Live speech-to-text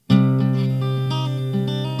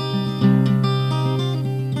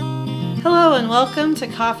Hello and welcome to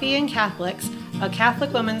Coffee and Catholics, a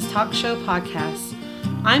Catholic women's talk show podcast.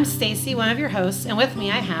 I'm Stacy, one of your hosts, and with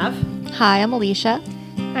me I have... Hi, I'm Alicia.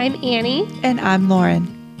 I'm Annie. And I'm Lauren.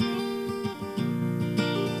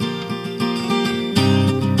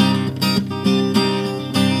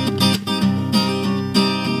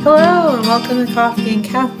 Hello and welcome to Coffee and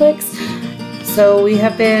Catholics. So we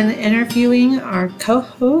have been interviewing our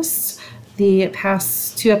co-hosts the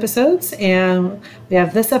past 2 episodes, and we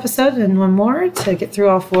have this episode and one more to get through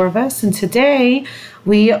all 4 of us. And today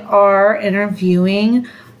we are interviewing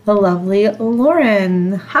the lovely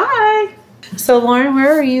Lauren. Hi. So Lauren,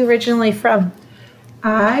 where are you originally from?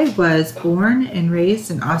 I was born and raised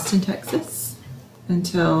in Austin, Texas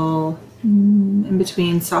until in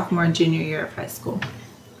between sophomore and junior year of high school.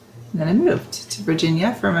 And then I moved to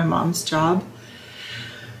Virginia for my mom's job.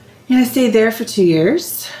 And I stayed there for 2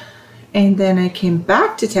 years. And then I came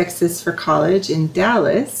back to Texas for college in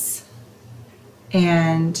Dallas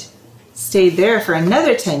and stayed there for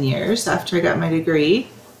another 10 years after I got my degree.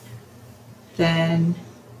 Then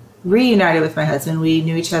reunited with my husband. We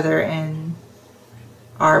knew each other in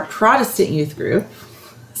our Protestant youth group.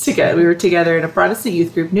 We were together in a Protestant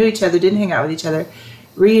youth group, knew each other, didn't hang out with each other.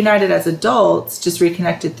 Reunited as adults, just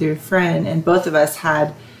reconnected through a friend, and both of us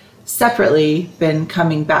had separately been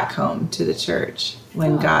coming back home to the church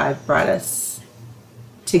when God brought us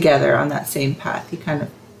together on that same path. He kind of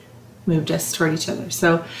moved us toward each other.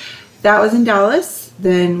 So that was in Dallas.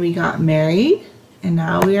 Then we got married, and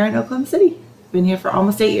now we are in Oklahoma City. Been here for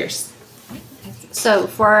almost 8 years. So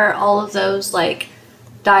for all of those like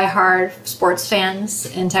diehard sports fans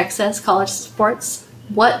in Texas, college sports,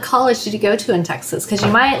 what college did you go to in Texas? Because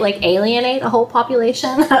you might like alienate a whole population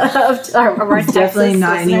of our Texas definitely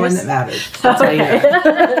not listeners. anyone that mattered. I'll tell you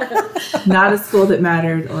that. Not a school that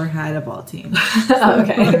mattered or had a ball team.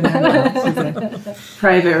 Okay. It was a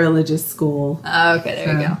private religious school. Okay,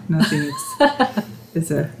 there you go. Nothing.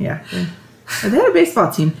 It's a yeah. They had a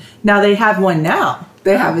baseball team. Now they have one now.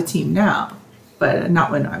 They have a team now, but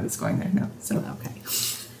not when I was going there. No. So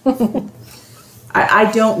Okay.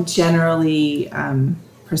 I don't generally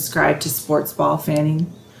prescribe to sports ball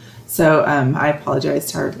fanning. So I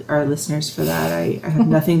apologize to our listeners for that. I have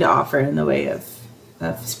nothing to offer in the way of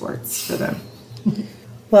sports for them.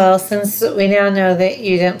 Well, since we now know that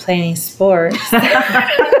you didn't play any sports.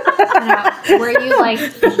 Were you like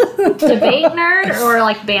debate nerd or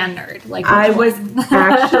like band nerd? Like I was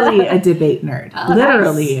actually a debate nerd. Oh,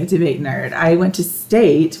 Literally nice. a debate nerd. I went to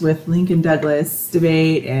state with Lincoln Douglas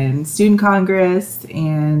debate and student congress,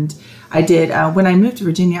 and I did when I moved to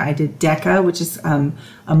Virginia, I did DECA, which is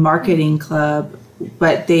a marketing club.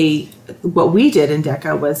 But what we did in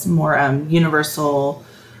DECA was more universal.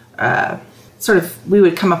 We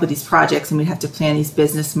would come up with these projects and we'd have to plan these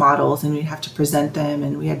business models and we'd have to present them,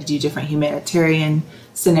 and we had to do different humanitarian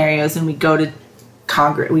scenarios, and we'd go to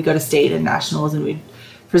Congress, we go to state and nationals, and we'd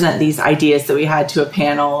present these ideas that we had to a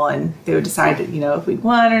panel, and they would decide, if we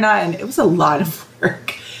won or not. And it was a lot of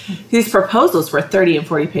work. These proposals were 30 and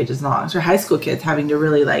 40 pages long. So high school kids having to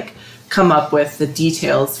really like come up with the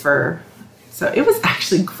details so it was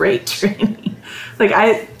actually great training. Like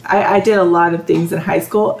I did a lot of things in high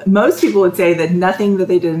school. Most people would say that nothing that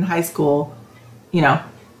they did in high school,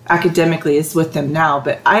 academically is with them now,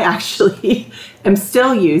 but I actually am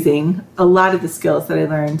still using a lot of the skills that I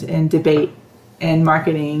learned in debate and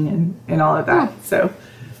marketing and all of that. So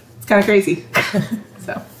it's kind of crazy.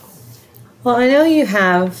 Well, I know you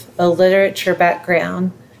have a literature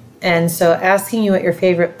background, and so asking you what your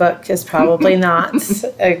favorite book is probably not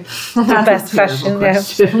the best question.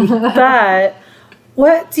 But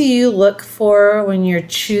what do you look for when you're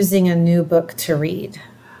choosing a new book to read?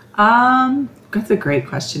 That's a great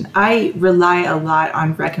question. I rely a lot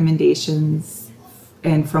on recommendations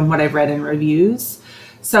and from what I've read in reviews.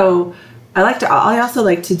 So I also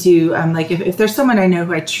like to do, if there's someone I know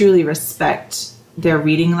who I truly respect their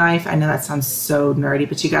reading life. I know that sounds so nerdy,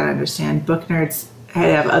 but you got to understand, book nerds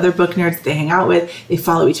have other book nerds that they hang out with. They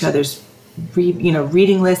follow each other's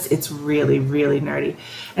reading lists. It's really, really nerdy.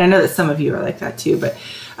 And I know that some of you are like that too, but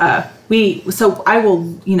I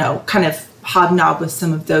will, kind of hobnob with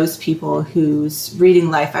some of those people whose reading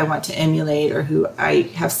life I want to emulate, or who I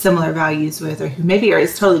have similar values with, or who maybe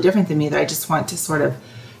is totally different than me, that I just want to sort of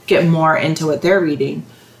get more into what they're reading.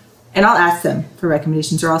 And I'll ask them for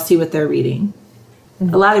recommendations, or I'll see what they're reading.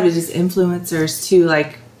 Mm-hmm. A lot of it is influencers too,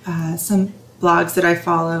 like some blogs that I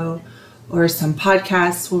follow, or some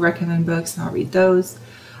podcasts will recommend books, and I'll read those.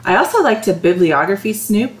 I also like to bibliography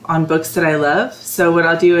snoop on books that I love. So what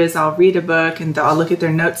I'll do is I'll read a book and I'll look at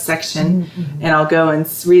their notes section, and I'll go and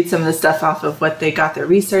read some of the stuff off of what they got their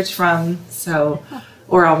research from. So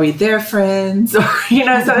or I'll read their friends, or, you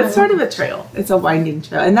know, so it's sort of a trail. It's a winding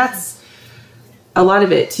trail. And that's, a lot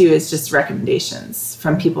of it too is just recommendations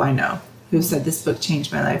from people I know who said this book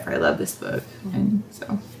changed my life, or I love this book. And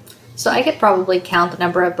So I could probably count the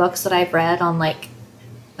number of books that I've read on, like,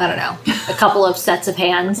 I don't know, a couple of sets of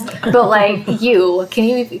hands. But like can you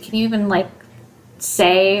even like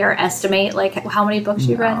say or estimate like how many books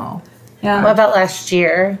you've read? Yeah. What about last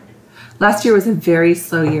year? Last year was a very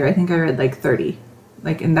slow year. I think I read like 30.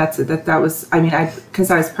 Like, and that was, I mean, because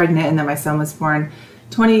I was pregnant and then my son was born.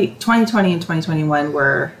 2020 and 2021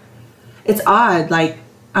 were, it's odd. Like,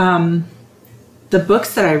 the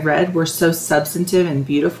books that I read were so substantive and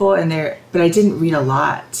beautiful, but I didn't read a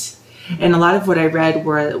lot. And a lot of what I read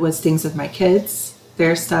was things of my kids,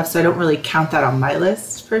 their stuff. So I don't really count that on my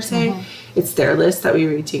list per se. It's their list that we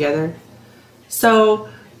read together. So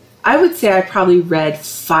I would say I probably read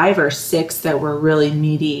 5 or 6 that were really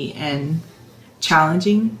meaty and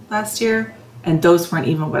challenging last year. And those weren't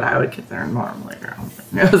even what I would consider normal.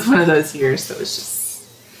 It was one of those years that was just,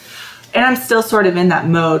 and I'm still sort of in that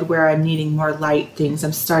mode where I'm needing more light things.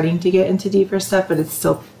 I'm starting to get into deeper stuff, but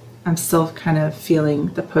I'm still kind of feeling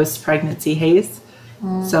the post-pregnancy haze.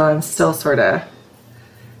 So I'm still sort of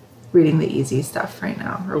reading the easy stuff right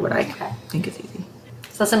now, or what I think is easy.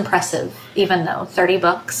 So that's impressive, even though 30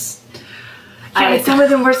 books. Yeah, some of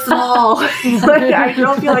them were small. I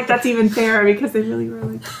don't feel like that's even fair because they really were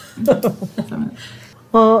like...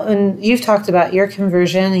 Well, and you've talked about your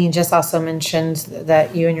conversion, and you just also mentioned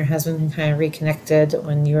that you and your husband kind of reconnected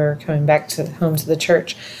when you were coming back home to the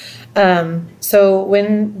church. So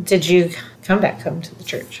when did you come back home to the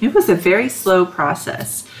church? It was a very slow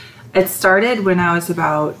process. It started when I was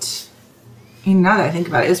about, now that I think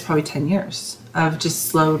about it, it was probably 10 years of just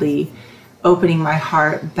slowly opening my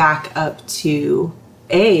heart back up to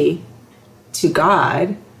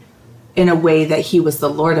God, in a way that he was the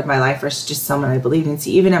Lord of my life versus just someone I believed in.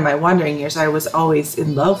 See, even in my wandering years, I was always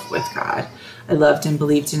in love with God. I loved and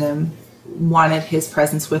believed in him, wanted his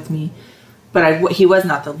presence with me, but he was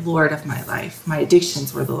not the Lord of my life. My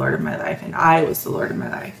addictions were the Lord of my life, and I was the Lord of my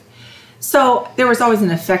life. So there was always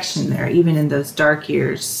an affection there, even in those dark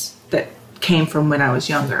years that came from when I was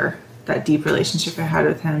younger, that deep relationship I had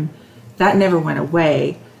with him. That never went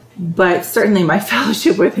away, but certainly my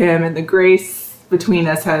fellowship with him and the grace between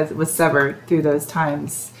us was severed through those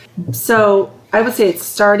times. So I would say it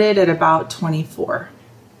started at about 24.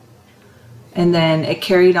 And then it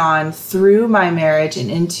carried on through my marriage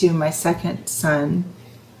and into my second son,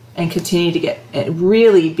 and continued to it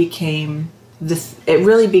really became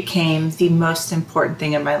the most important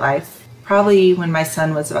thing in my life, probably when my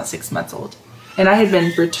son was about 6 months old. And I had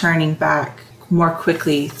been returning back more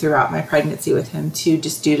quickly throughout my pregnancy with him too,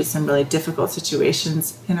 just due to some really difficult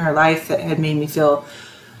situations in our life that had made me feel,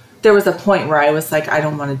 there was a point where I was like, I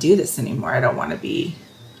don't want to do this anymore. I don't want to be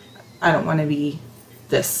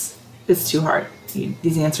this. It's too hard.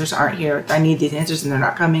 These answers aren't here. I need these answers and they're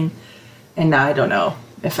not coming. And now I don't know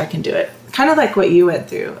if I can do it. Kind of like what you went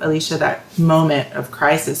through, Alicia, that moment of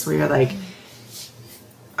crisis where you're like,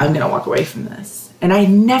 I'm going to walk away from this. And I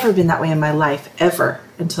had never been that way in my life ever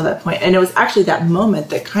until that point. And it was actually that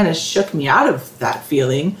moment that kind of shook me out of that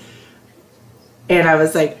feeling. And I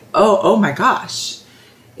was like, oh my gosh,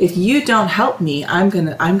 if you don't help me, I'm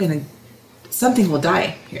gonna, something will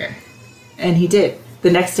die here. And he did.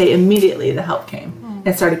 The next day, immediately the help came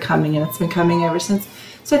and started coming, and it's been coming ever since.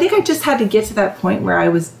 So I think I just had to get to that point where I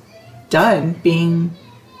was done being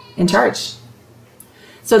in charge.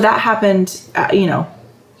 So that happened,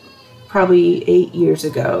 probably 8 years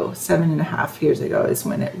ago, 7.5 years ago is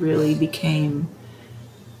when it really became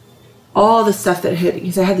all the stuff that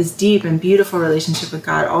because I had this deep and beautiful relationship with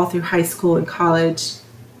God all through high school and college.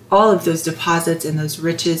 All of those deposits and those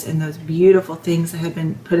riches and those beautiful things that had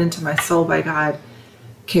been put into my soul by God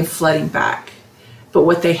came flooding back. But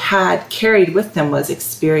what they had carried with them was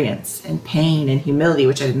experience and pain and humility,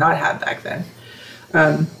 which I did not have back then.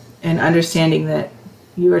 And understanding that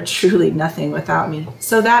you are truly nothing without me.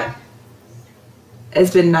 So that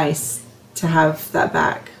has been nice to have that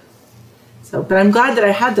back. But I'm glad that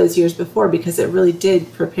I had those years before, because it really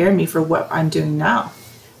did prepare me for what I'm doing now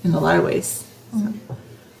in a lot of ways.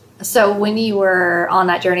 So when you were on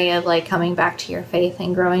that journey of like coming back to your faith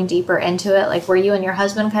and growing deeper into it, like were you and your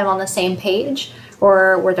husband kind of on the same page,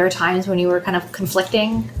 or were there times when you were kind of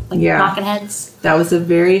conflicting, like knocking heads? That was a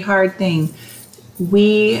very hard thing.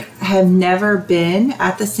 We have never been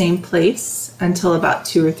at the same place until about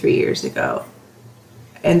 2 or 3 years ago.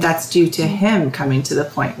 And that's due to him coming to the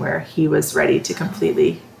point where he was ready to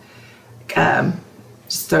completely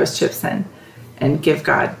just throw his chips in and give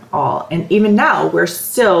God all. And even now, we're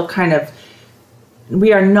still kind of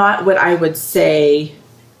we are not what I would say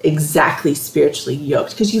exactly spiritually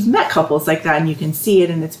yoked, because you've met couples like that and you can see it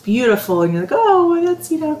and it's beautiful and you're like, oh, well,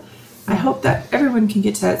 that's, I hope that everyone can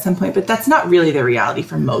get to that at some point, but that's not really the reality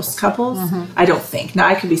for most couples. I don't think. Now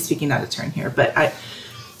I could be speaking out of turn here, but I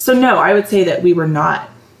would say that we were not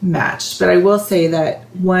matched, but I will say that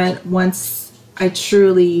once I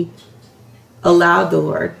truly allowed the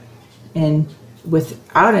Lord in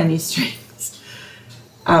without any strings,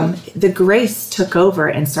 the grace took over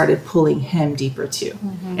and started pulling him deeper too.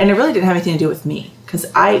 And it really didn't have anything to do with me,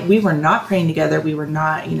 because we were not praying together. We were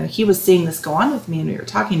not, he was seeing this go on with me and we were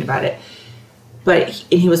talking about it, and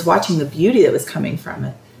he was watching the beauty that was coming from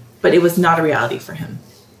it, but it was not a reality for him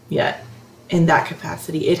yet in that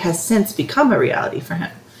capacity. It has since become a reality for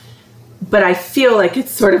him. But I feel like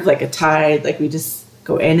it's sort of like a tide, like we just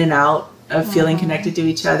go in and out of feeling connected to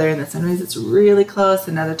each other, and then sometimes it's really close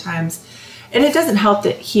and other times. And it doesn't help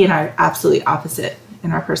that he and I are absolutely opposite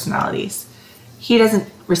in our personalities. He doesn't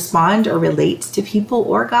respond or relate to people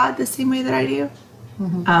or God the same way that I do.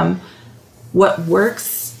 What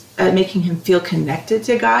works at making him feel connected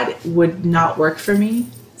to God would not work for me.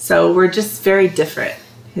 So we're just very different.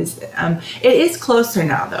 It is closer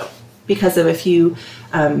now, though, because of a few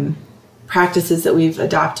practices that we've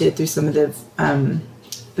adopted through some of the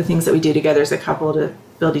things that we do together as a couple to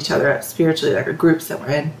build each other up spiritually, like our groups that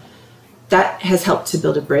we're in. That has helped to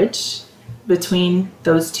build a bridge between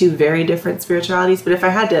those two very different spiritualities. But if I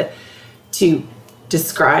had to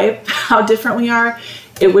describe how different we are,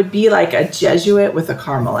 it would be like a Jesuit with a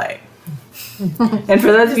Carmelite. And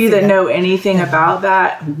for those of you that know anything about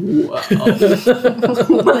that,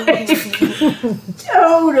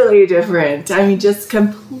 totally different. I mean, just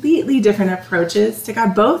completely different approaches to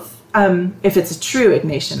God. Both, if it's a true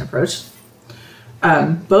Ignatian approach,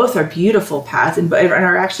 both are beautiful paths and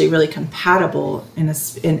are actually really compatible in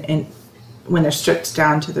when they're stripped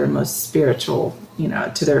down to their most spiritual,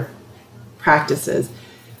 to their practices.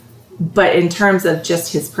 But in terms of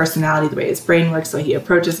just his personality, the way his brain works, the way he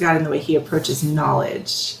approaches God, and the way he approaches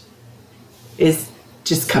knowledge is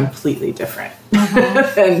just completely different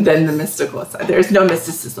than the mystical side. There's no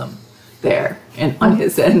mysticism there, and on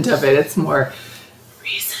his end of it, it's more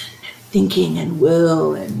reason and thinking and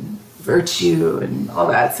will and virtue and all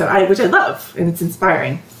that. Which I love, and it's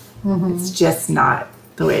inspiring. It's just not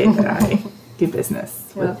the way that I do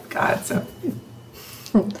business with God.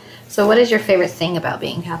 So what is your favorite thing about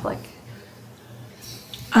being Catholic?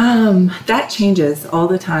 That changes all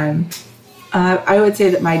the time. I would say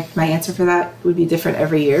that my answer for that would be different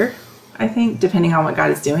every year, I think, depending on what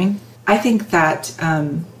God is doing. I think that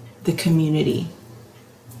the community,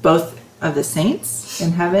 both of the saints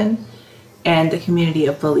in heaven and the community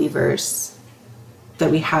of believers that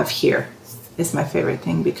we have here, is my favorite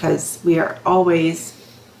thing, because we are always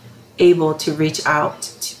able to reach out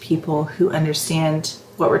to people who understand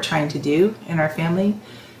what we're trying to do in our family,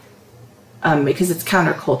 because it's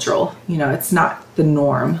countercultural. It's not the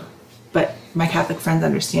norm, but my Catholic friends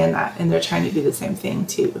understand that, and they're trying to do the same thing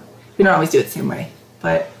too. We don't always do it the same way,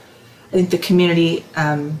 but I think the community,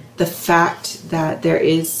 the fact that there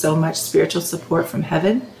is so much spiritual support from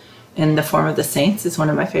heaven in the form of the saints is one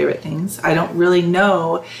of my favorite things. I don't really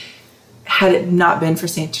know, had it not been for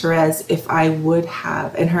Saint Therese, if I would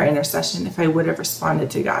have, in her intercession, if I would have responded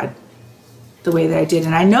to God the way that I did.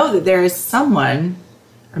 And I know that there is someone,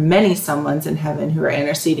 or many someones in heaven, who are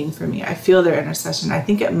interceding for me. I feel their intercession. I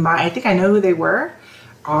think I know who they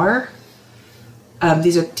are.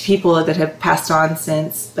 These are people that have passed on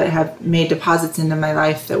since, but have made deposits into my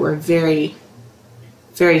life that were very,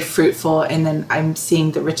 very fruitful. And then I'm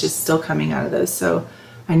seeing the riches still coming out of those. So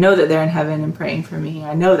I know that they're in heaven and praying for me.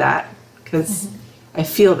 I know that because I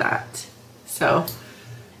feel that. So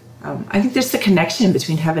I think there's the connection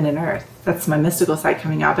between heaven and earth. That's my mystical side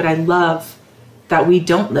coming out. But I love that we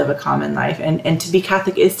don't live a common life. And to be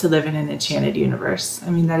Catholic is to live in an enchanted universe.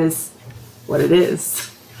 I mean, that is what it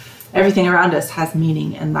is. Everything around us has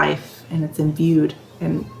meaning and life, and it's imbued.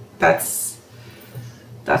 And that's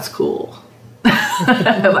cool.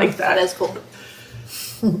 I like that. That is cool.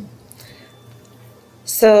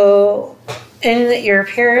 So, in your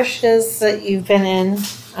parishes that you've been in,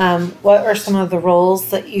 what are some of the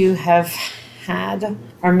roles that you have had,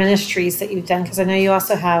 or ministries that you've done? Because I know you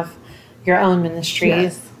also have your own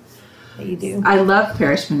ministries that you do. I love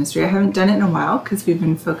parish ministry. I haven't done it in a while because we've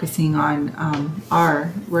been focusing on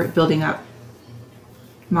we're building up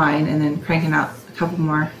mine and then cranking out a couple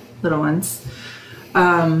more little ones.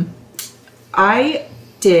 I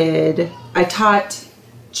taught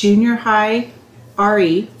junior high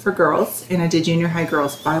RE for girls, and I did junior high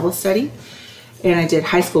girls Bible study, and I did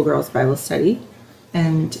high school girls Bible study,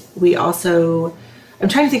 and we also I'm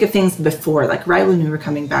trying to think of things before, like right when we were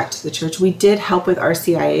coming back to the church. We did help with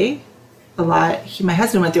RCIA a lot. My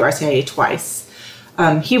husband went through RCIA twice.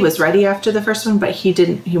 He was ready after the first one, but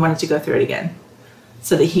he wanted to go through it again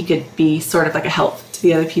so that he could be sort of like a help to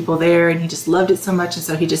the other people there. And he just loved it so much. And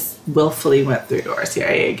so he just willfully went through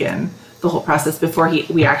RCIA again, the whole process before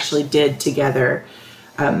we actually did together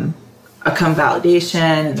a come validation.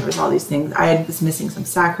 And there was all these things. I was missing some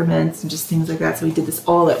sacraments and just things like that. So we did this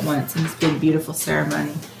all at once in this big, beautiful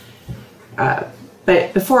ceremony.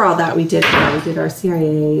 But before all that, we did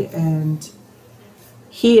RCIA, and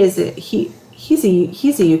he's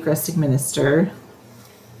a Eucharistic minister.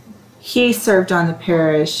 He served on the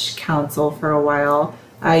parish council for a while.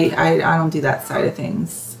 I don't do that side of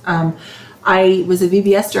things. I was a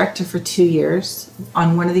VBS director for 2 years.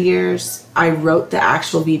 On one of the years, I wrote the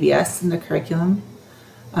actual VBS in the curriculum,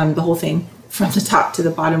 the whole thing from the top to the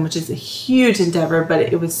bottom, which is a huge endeavor, but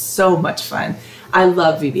it was so much fun. I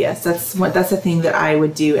love VBS. That's the thing that I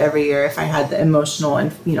would do every year if I had the emotional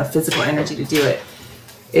and physical energy to do it.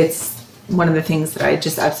 It's one of the things that I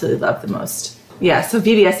just absolutely love the most. Yeah, so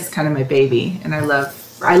VBS is kind of my baby, and I love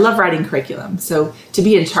writing curriculum. So to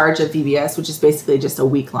be in charge of VBS, which is basically just a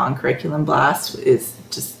week-long curriculum blast, is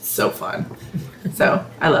just so fun. So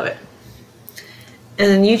I love it. And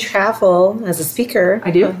then you travel as a speaker.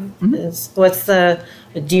 I do.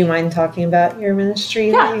 Do you mind talking about your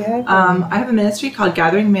ministry that you have? I have a ministry called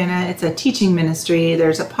Gathering Manna. It's a teaching ministry.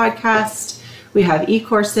 There's a podcast. We have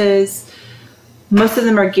e-courses. Most of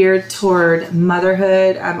them are geared toward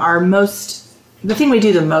motherhood. The thing we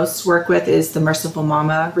do the most work with is the Merciful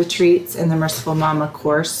Mama retreats and the Merciful Mama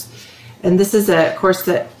course. And this is a course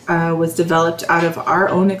that was developed out of our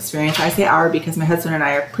own experience. I say our because my husband and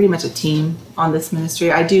I are pretty much a team on this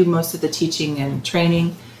ministry. I do most of the teaching and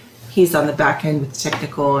training. He's on the back end with the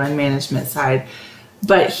technical and management side.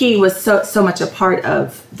 But he was so much a part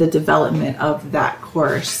of the development of that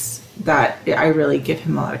course that I really give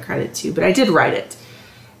him a lot of credit to. But I did write it.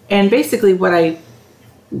 And basically what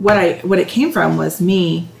it came from was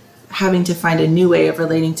me having to find a new way of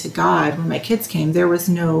relating to God. When my kids came, there was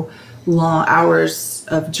no long hours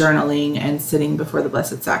of journaling and sitting before the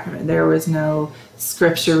Blessed Sacrament. There was no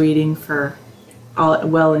scripture reading for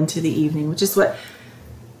well into the evening, which is what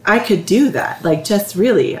I could do that. Like, just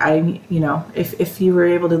really, if you were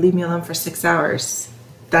able to leave me alone for 6 hours,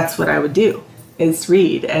 that's what I would do, is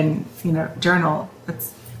read and, journal.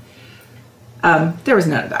 There was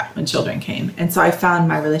none of that when children came. And so I found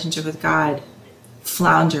my relationship with God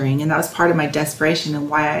floundering, and that was part of my desperation and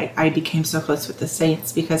why I became so close with the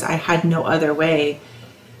saints, because I had no other way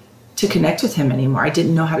to connect with him anymore. I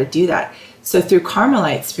didn't know how to do that. So through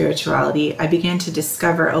Carmelite spirituality, I began to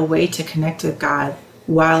discover a way to connect with God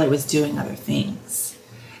while I was doing other things.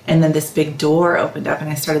 And then this big door opened up, and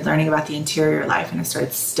I started learning about the interior life, and I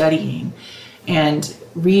started studying and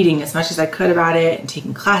reading as much as I could about it and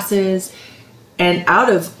taking classes. And out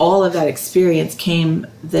of all of that experience came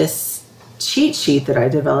this cheat sheet that I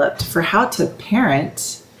developed for how to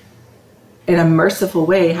parent in a merciful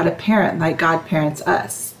way, how to parent like God parents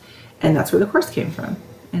us. And that's where the course came from.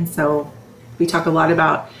 And so we talk a lot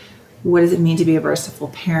about what does it mean to be a merciful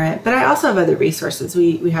parent, but I also have other resources.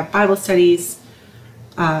 We have Bible studies,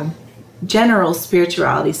 general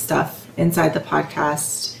spirituality stuff inside the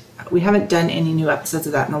podcast. We haven't done any new episodes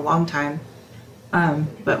of that in a long time,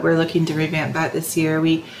 but we're looking to revamp that this year.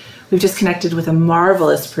 We've just connected with a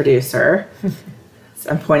marvelous producer. So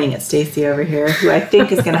I'm pointing at Stacy over here, who I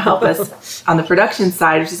think is going to help us on the production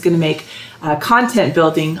side, which is going to make content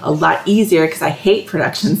building a lot easier, because I hate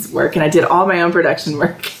productions work and I did all my own production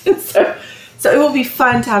work. so it will be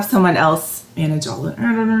fun to have someone else manage all the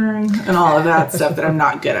and all of that stuff that I'm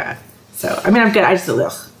not good at. So, I'm good. I just,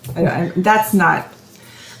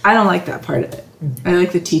 I don't like that part of it. I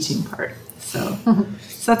like the teaching part. So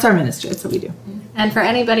that's our ministry. That's what we do. And for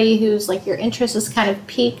anybody who's like, your interest is kind of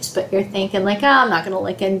piqued, but you're thinking like, I'm not going to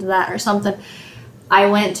look into that or something. I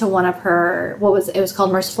went to one of her, it was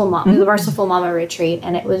called Merciful Mama, the Merciful Mama retreat.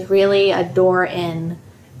 And it was really a door in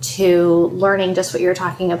to learning just what you're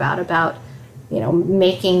talking about,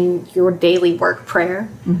 making your daily work prayer.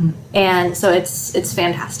 Mm-hmm. And so it's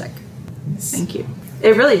fantastic. Thank you.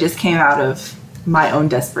 It really just came out of my own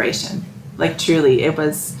desperation. Like, truly, it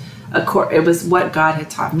was it was what God had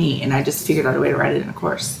taught me, and I just figured out a way to write it in a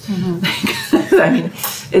course. Mm-hmm.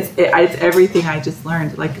 It's everything I just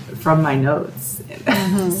learned, like, from my notes.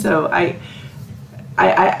 Mm-hmm. So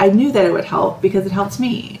I knew that it would help because it helped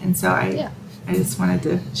me, and so I just wanted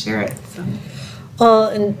to share it. So. Well,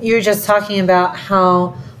 and you were just talking about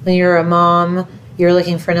how when you're a mom, you're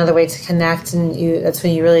looking for another way to connect, and that's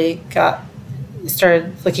when you really got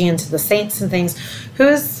started looking into the saints and things, who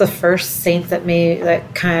is the first saint that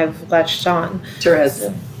kind of latched on? Therese.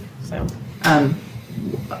 So.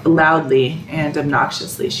 Loudly and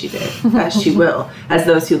obnoxiously she did, as she will, as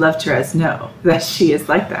those who love Therese know that she is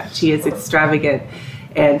like that. She is extravagant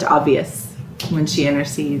and obvious when she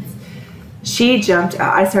intercedes. She jumped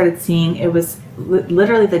out. I started seeing, it was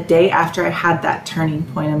literally the day after I had that turning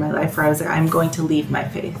point in my life where I was like, I'm going to leave my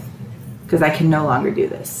faith because I can no longer do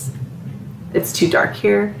this. It's too dark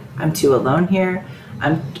here. I'm too alone here.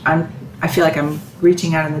 I feel like I'm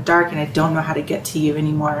reaching out in the dark and I don't know how to get to you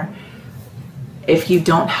anymore. If you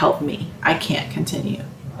don't help me, I can't continue.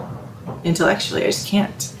 Intellectually, I just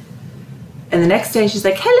can't. And the next day, she's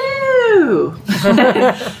like, hello!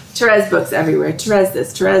 Therese books everywhere. Therese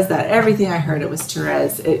this, Therese that. Everything I heard, it was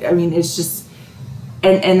Therese. It's just...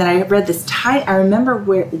 And then I read this I remember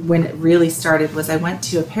when it really started was I went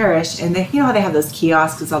to a parish, and they, how they have those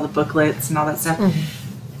kiosks with all the booklets and all that stuff.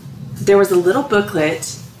 Mm-hmm. There was a little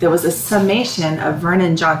booklet. There was a summation of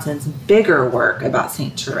Vernon Johnson's bigger work about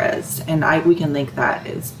St. Therese, and we can link that.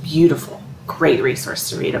 It's beautiful, great resource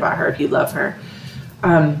to read about her if you love her.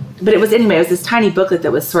 But it was this tiny booklet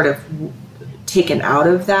that was sort of taken out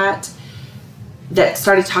of that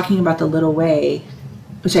started talking about the Little Way,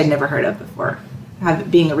 which I'd never heard of before.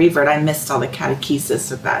 Being a revert, I missed all the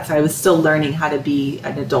catechesis of that, so I was still learning how to be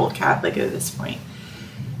an adult Catholic at this point.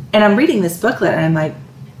 And I'm reading this booklet, and I'm like,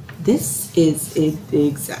 this is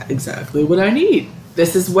exactly what I need.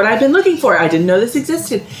 This is what I've been looking for. I didn't know this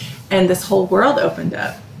existed. And this whole world opened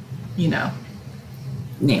up,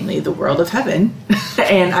 namely the world of heaven.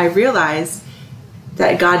 And I realized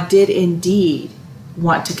that God did indeed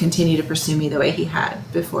want to continue to pursue me the way he had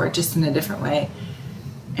before, just in a different way.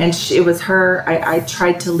 And it was her. I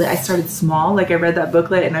tried to I started small. Like I read that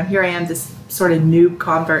booklet, and here I am, this sort of noob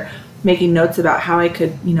convert, making notes about how I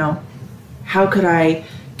could, how could I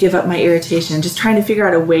give up my irritation, just trying to figure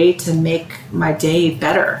out a way to make my day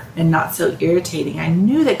better and not so irritating. I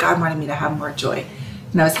knew that God wanted me to have more joy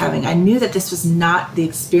than I was having. I knew that this was not the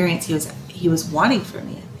experience he was wanting for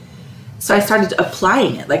me. So I started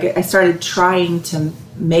applying it. Like I started trying to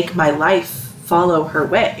make my life follow her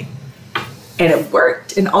way. And it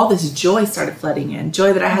worked. And all this joy started flooding in.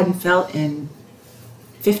 Joy that I hadn't felt in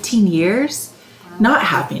 15 years. Not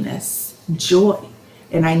happiness, joy.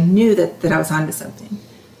 And I knew that I was onto something.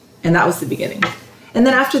 And that was the beginning. And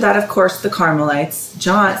then after that, of course, the Carmelites.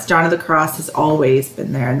 John of the Cross has always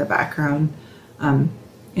been there in the background, in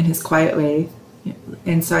his quiet way.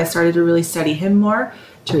 And so I started to really study him more.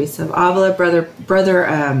 Teresa of Avila, the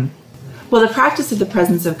practice of the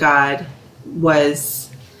presence of God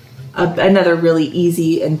was another really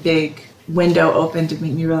easy and big window open to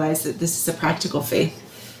make me realize that this is a practical faith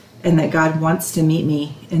and that God wants to meet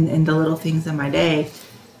me in the little things in my day,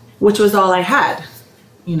 which was all I had.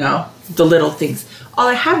 The little things. All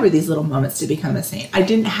I had were these little moments to become a saint. I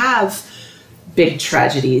didn't have big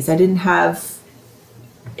tragedies. I didn't have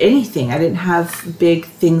anything. I didn't have big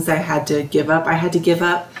things I had to give up. I had to give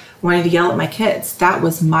up wanting to yell at my kids. That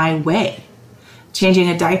was my way. Changing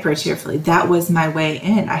a diaper cheerfully. That was my way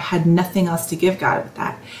in. I had nothing else to give God with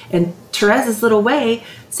that. And Therese's little way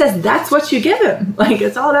says that's what you give him. Like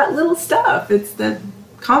it's all that little stuff. It's the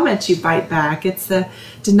comments you bite back. It's the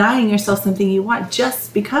denying yourself something you want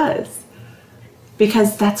just because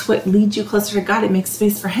that's what leads you closer to God. It makes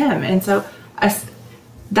space for him. And so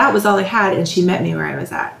that was all I had, and she met me where I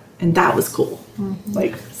was at, and that was cool.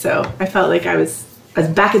 Mm-hmm. So I felt like I was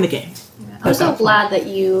back in the game. Yeah. I'm so glad that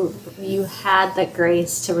you had that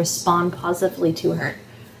grace to respond positively to her.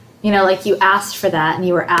 You asked for that, and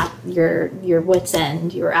you were at your wit's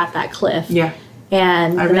end. You were at that cliff. Yeah.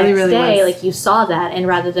 And the next day, you saw that, and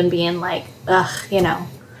rather than being like, ugh,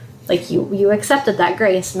 you accepted that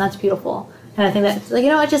grace, and that's beautiful. And I think that,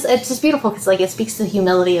 it's just beautiful because, it speaks to the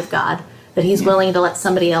humility of God, that he's willing to let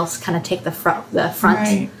somebody else kind of take the front,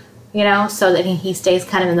 right. So that he stays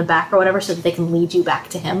kind of in the back or whatever, so that they can lead you back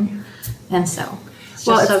to him. And so,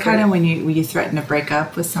 it's kind of when you threaten to break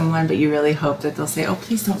up with someone, but you really hope that they'll say, oh,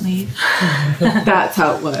 please don't leave. That's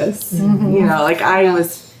how it was. Mm-hmm. I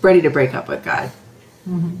was ready to break up with God.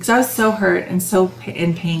 Because I was so hurt and so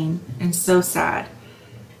in pain and so sad.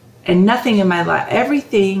 And nothing in my life,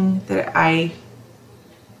 everything that I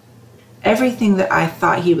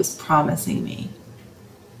thought he was promising me,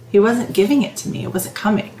 he wasn't giving it to me. It wasn't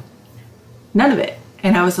coming. None of it.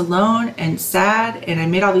 And I was alone and sad, and I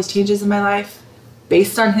made all these changes in my life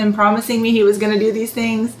based on him promising me he was going to do these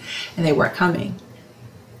things, and they weren't coming.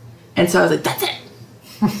 And so I was like, that's it.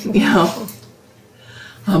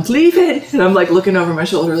 I'm leaving. And I'm looking over my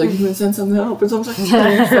shoulder, you can send something up or something.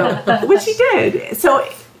 So, which he did. So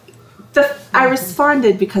I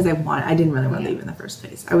responded because I didn't really want to leave in the first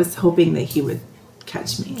place. I was hoping that he would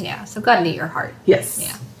catch me. Yeah, so God knew your heart. Yes.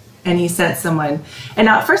 Yeah. And he sent someone, and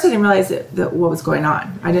at first I didn't realize that what was going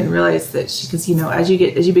on. I didn't realize that because as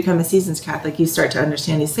you become a seasoned Catholic, you start to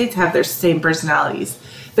understand these saints have their same personalities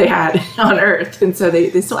they had on earth, and so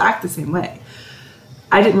they still act the same way.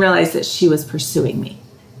 I didn't realize that she was pursuing me,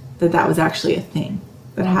 that was actually a thing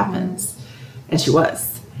that happens, and she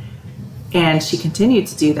was, and she continued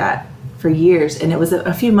to do that for years. And it was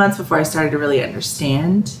a few months before I started to really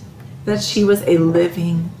understand that she was a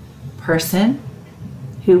living person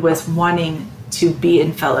who was wanting to be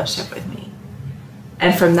in fellowship with me.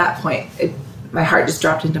 And from that point, my heart just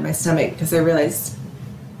dropped into my stomach because I realized,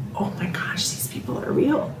 oh my gosh, these people are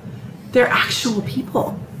real. They're actual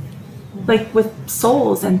people, like with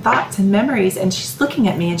souls and thoughts and memories. And she's looking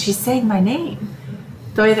at me and she's saying my name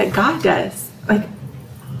the way that God does. Like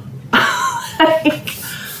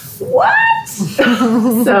what?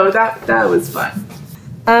 So that was fun.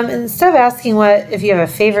 Instead of asking if you have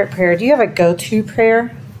a favorite prayer, do you have a go-to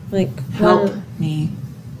prayer? Like help me.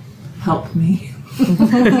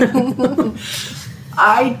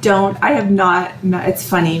 I have not. It's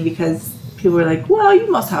funny because people are like, well,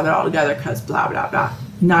 you must have it all together because blah, blah, blah.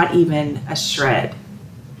 Not even a shred.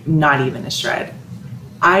 Not even a shred.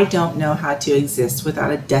 I don't know how to exist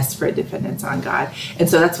without a desperate dependence on God. And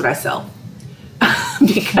so that's what I sell.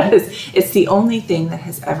 Because it's the only thing that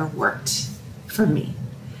has ever worked for me.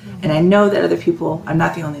 And I know that other people, I'm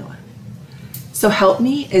not the only one. So help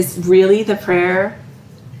me is really the prayer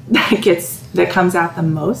that comes out the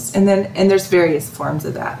most. And there's various forms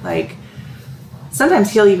of that. Like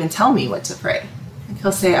sometimes he'll even tell me what to pray. Like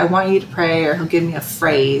he'll say, I want you to pray, or he'll give me a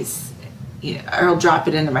phrase, or he'll drop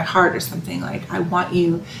it into my heart or something like, I want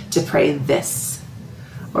you to pray this,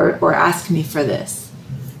 or ask me for this.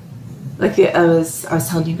 Like I was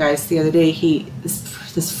telling you guys the other day,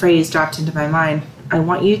 this phrase dropped into my mind. I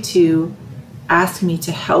want you to ask me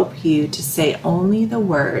to help you to say only the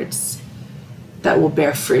words that will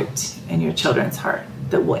bear fruit in your children's heart,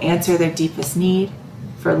 that will answer their deepest need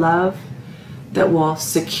for love, that will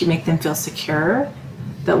make them feel secure,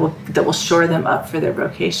 that will shore them up for their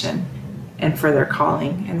vocation and for their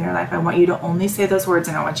calling in their life. I want you to only say those words,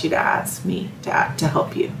 and I want you to ask me to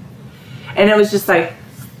help you. And it was just like,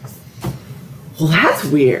 well, that's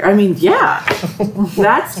weird. I mean, yeah,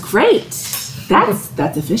 that's great.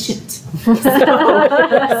 That's efficient. So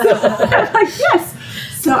I'm like, yes.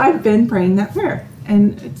 So I've been praying that prayer,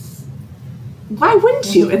 and why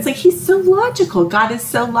wouldn't you? It's like, he's so logical. God is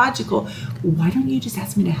so logical. Why don't you just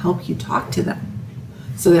ask me to help you talk to them?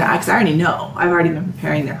 So that, because I already know. I've already been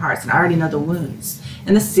preparing their hearts, and I already know the wounds.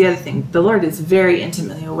 And this is the other thing. The Lord is very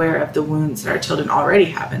intimately aware of the wounds that our children already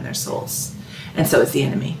have in their souls. And so is the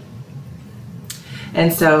enemy.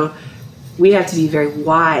 And so we have to be very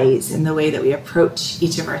wise in the way that we approach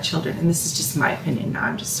each of our children. And this is just my opinion. Now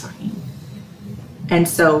I'm just talking. And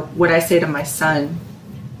so what I say to my son,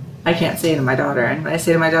 I can't say to my daughter. And what I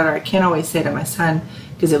say to my daughter, I can't always say to my son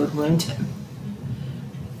because it would wound him.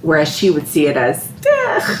 Whereas she would see it as,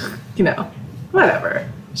 whatever.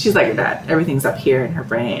 She's like her dad. Everything's up here in her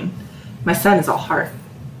brain. My son is all heart.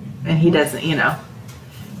 And he doesn't,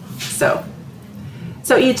 So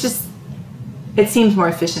it seems more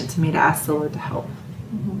efficient to me to ask the Lord to help.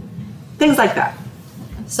 Mm-hmm. Things like that.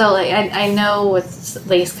 So like I know with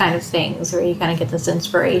these kind of things where you kind of get this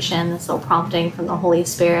inspiration, this little prompting from the Holy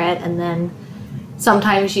Spirit, and then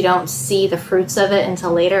sometimes you don't see the fruits of it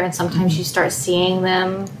until later, and sometimes you start seeing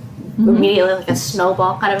them immediately, like a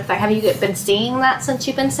snowball kind of effect. Have you been seeing that since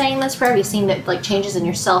you've been saying this prayer? Have you seen that like changes in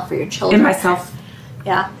yourself or your children? In myself.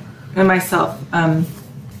 Yeah. In myself. I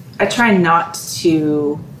try not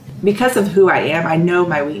to, because of who I am, I know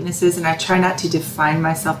my weaknesses, and I try not to define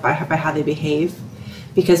myself by how they behave.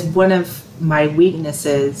 Because one of my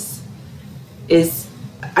weaknesses is,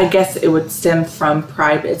 I guess it would stem from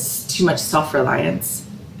pride, but it's too much self-reliance.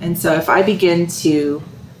 And so if I begin to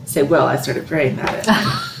say, well, I started praying that.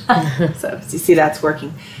 So you see, that's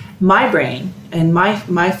working. My brain and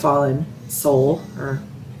my fallen soul or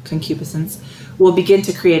concupiscence will begin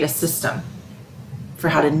to create a system for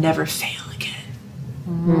how to never fail again.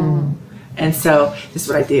 Mm. And so this is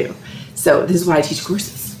what I do. So this is why I teach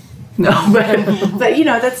courses. No, but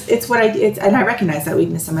it's what I do, and I recognize that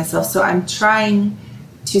weakness in myself. So I'm trying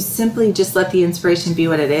to simply just let the inspiration be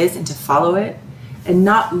what it is, and to follow it, and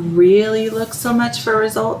not really look so much for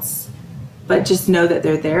results, but just know that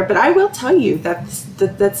they're there. But I will tell you that's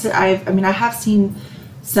I have seen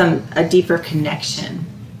a deeper connection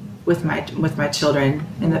with my children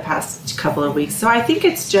in the past couple of weeks. So I think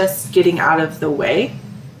it's just getting out of the way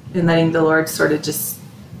and letting the Lord sort of just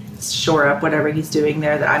shore up whatever he's doing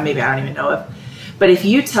there that I don't even know of. But if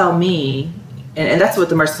you tell me, and that's what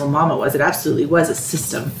the Merciful Mama was, it absolutely was a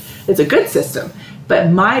system. It's a good system.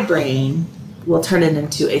 But my brain will turn it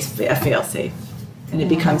into a fail-safe, and it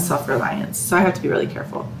becomes self-reliance. So I have to be really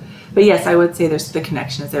careful. But yes, I would say there's the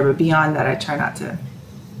connection is there, but beyond that, I try not to.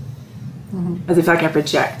 As I feel like I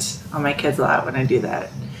project on my kids a lot when I do that.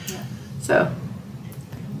 Yeah. So.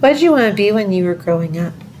 What did you want to be when you were growing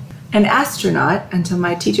up? An astronaut, until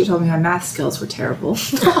my teacher told me my math skills were terrible.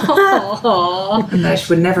 Aww. And I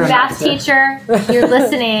would never Math teacher, you're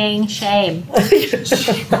listening. Shame.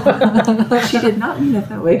 She did not mean it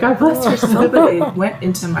that way. God bless her soul. But it went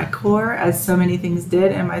into my core, as so many things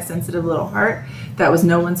did, in my sensitive little heart. That was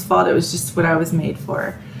no one's fault. It was just what I was made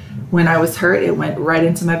for. When I was hurt, it went right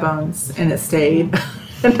into my bones, and it stayed.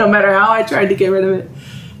 And no matter how I tried to get rid of it.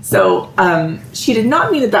 So she did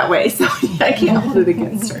not mean it that way. So I can't hold it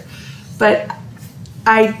against her. But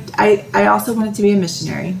I also wanted to be a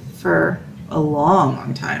missionary for a long,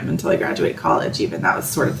 long time, until I graduated college. Even that was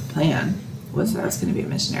sort of the plan, was that I was going to be a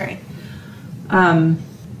missionary. Other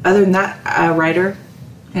than that, a writer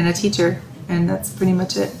and a teacher, and that's pretty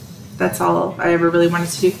much it. That's all I ever really wanted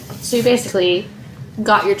to do. So you basically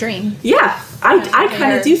got your dream. Yeah, I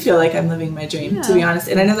kind of do feel like I'm living my dream, Yeah. to be honest.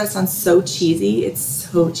 And I know that sounds so cheesy. It's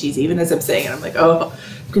so cheesy. Even as I'm saying it, I'm like, oh,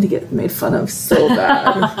 I'm going to get made fun of so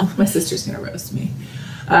bad. My sister's going to roast me.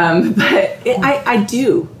 But I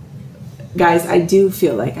do. Guys, I do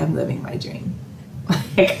feel like I'm living my dream.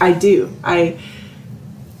 Like, I do. I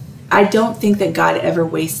don't think that God ever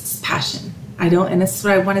wastes passion. I don't, and this is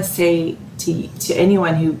what I want to say to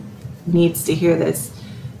anyone who needs to hear this.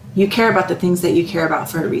 You care about the things that you care about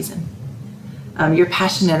for a reason. You're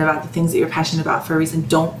passionate about the things that you're passionate about for a reason.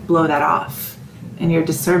 Don't blow that off. And your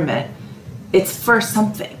discernment, it's for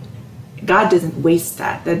something. God doesn't waste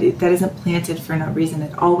that. That isn't planted for no reason.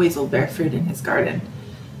 It always will bear fruit in his garden.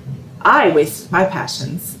 I wasted my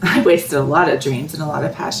passions. I wasted a lot of dreams and a lot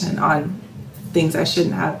of passion on things I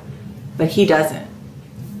shouldn't have. But he doesn't.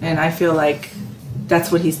 And I feel like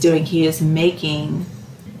that's what he's doing. He is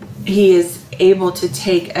able to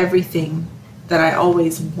take everything that I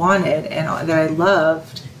always wanted and that I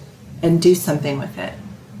loved and do something with it.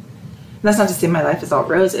 And that's not to say my life is all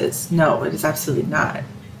roses. No, it is absolutely not.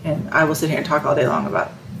 And I will sit here and talk all day long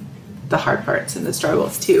about the hard parts and the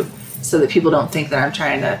struggles too, so that people don't think that I'm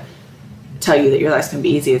trying to tell you that your life's going to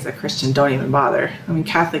be easy as a Christian. Don't even bother. I mean,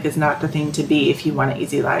 Catholic is not the thing to be if you want an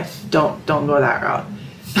easy life. Don't go that route.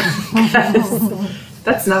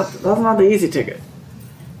 That's not the easy ticket.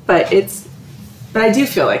 But I do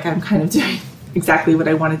feel like I'm kind of doing exactly what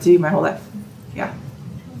I wanted to do my whole life. Yeah.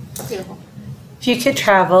 Beautiful. If you could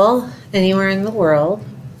travel anywhere in the world,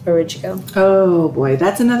 where would you go? Oh boy,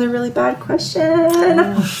 that's another really bad question.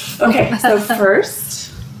 Okay, so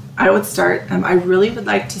first I would start, I really would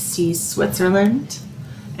like to see Switzerland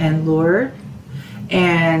and Lourdes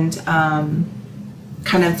and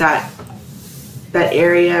kind of that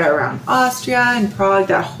area around Austria and Prague,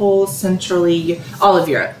 that whole all of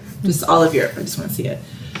Europe. Just all of Europe. I just want to see it.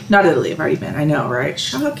 Not Italy. I've already been. I know, right?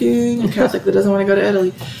 Shocking. A Catholic that doesn't want to go to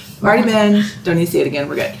Italy. I've already been. Don't need to see it again.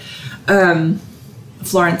 We're good.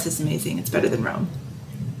 Florence is amazing. It's better than Rome.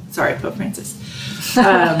 Sorry, Pope Francis.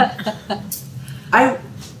 And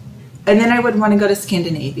then I would want to go to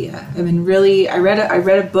Scandinavia. I mean, really, I read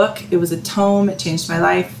a book. It was a tome. It changed my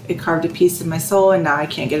life. It carved a piece in my soul, and now I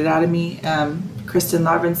can't get it out of me. Kristin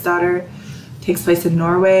Lavransdatter. Takes place in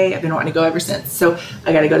Norway. I've been wanting to go ever since. So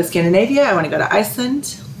I got to go to Scandinavia. I want to go to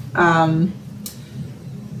Iceland. I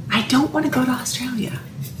don't want to go to Australia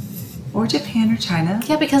or Japan or China.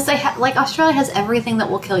 Yeah, because Australia has everything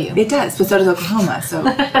that will kill you. It does, but so does Oklahoma. So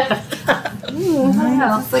I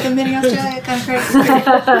know, it's like a mini Australia, kind of crazy.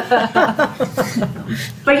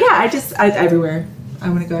 But yeah, I everywhere. I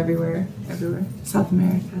want to go everywhere. South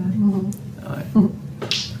America,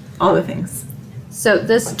 all the things. So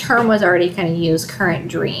this term was already kind of used, current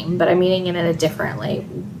dream, but I'm meaning it in a different way.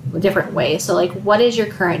 So like, what is your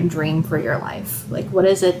current dream for your life? Like, what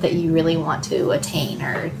is it that you really want to attain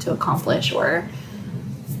or to accomplish? Or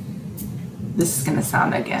this is going to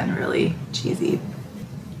sound again really cheesy.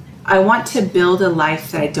 I want to build a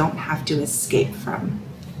life that I don't have to escape from.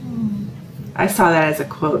 I saw that as a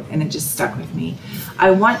quote and it just stuck with me.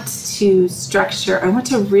 I want to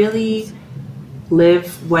really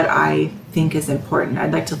live what I think is important.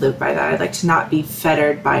 I'd like to live by that. I'd like to not be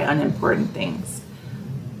fettered by unimportant things.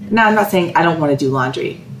 Now, I'm not saying I don't want to do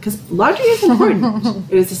laundry, because laundry is important.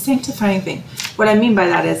 It is a sanctifying thing. What I mean by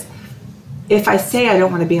that is, if I say I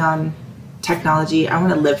don't want to be on technology, I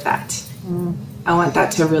want to live that. I want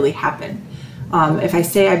that to really happen. If I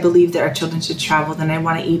say I believe that our children should travel, then I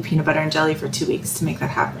want to eat peanut butter and jelly for 2 weeks to make that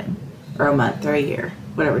happen, or a month, or a year,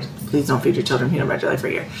 whatever. Please don't feed your children peanut butter and jelly for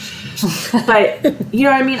a year. But you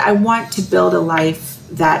know what I mean? I want to build a life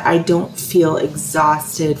that I don't feel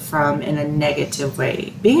exhausted from in a negative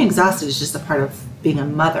way. Being exhausted is just a part of being a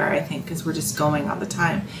mother, I think, because we're just going all the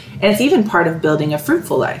time. And it's even part of building a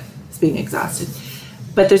fruitful life, is being exhausted.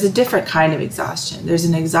 But there's a different kind of exhaustion. There's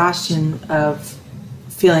an exhaustion of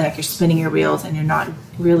feeling like you're spinning your wheels and you're not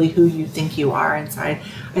really who you think you are inside.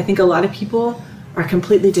 I think a lot of people are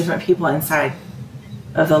completely different people inside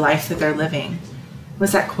of the life that they're living.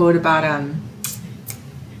 What's that quote about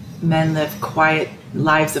men live quiet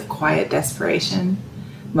lives of quiet desperation?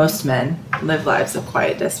 Most men live lives of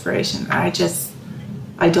quiet desperation. I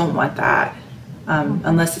don't want that,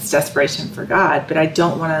 unless it's desperation for God. But I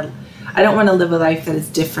don't want to live a life that is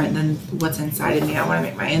different than what's inside of me. I want to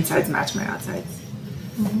make my insides match my outsides,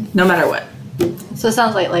 no matter what. So it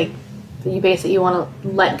sounds like you want to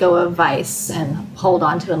let go of vice and hold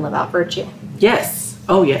on to and live out virtue. Yes.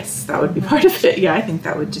 Oh, yes. That would be part of it. Yeah, I think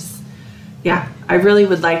that would just. Yeah, I really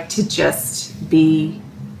would like to just be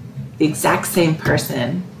the exact same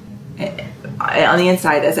person on the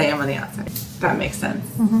inside as I am on the outside. If that makes sense.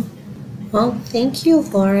 Mm-hmm. Well, thank you,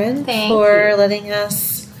 Lauren, for letting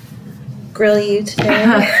us grill you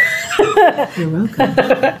today. You're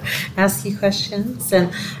welcome. Ask you questions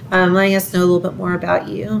and letting us know a little bit more about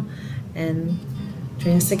you. And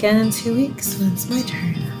join us again in 2 weeks when it's my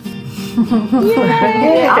turn.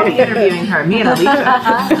 Yay! I'll be interviewing her, me and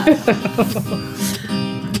Alicia.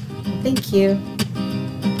 Thank you.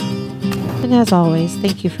 And as always,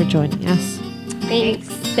 thank you for joining us. Thanks.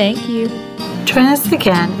 Thank you. Join us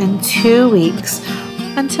again in 2 weeks.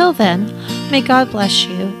 Until then, may God bless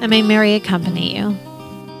you and may Mary accompany you.